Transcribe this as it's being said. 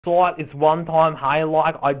like this one time, hey,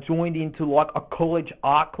 like I joined into like a college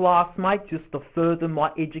art class, mate, just to further my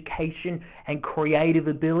education and creative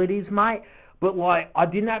abilities, mate. But like I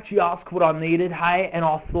didn't actually ask what I needed, hey, and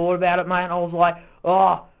I thought about it, mate, and I was like,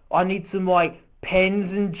 oh, I need some like pens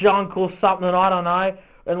and junk or something, I don't know.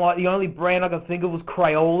 And like the only brand I could think of was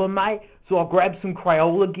Crayola, mate. So I grabbed some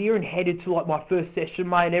Crayola gear and headed to like my first session,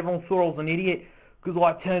 mate, and everyone thought I was an idiot. Because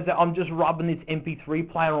like turns out I'm just rubbing this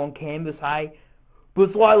MP3 player on canvas, hey. But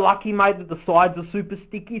it's like lucky, mate, that the sides are super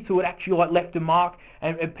sticky, so it actually like left a mark,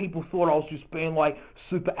 and people thought I was just being like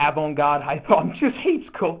super avant-garde, hey, but I'm just heaps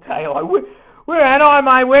cooked, hey, like, where am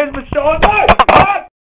I, mate? Where's the shot? No!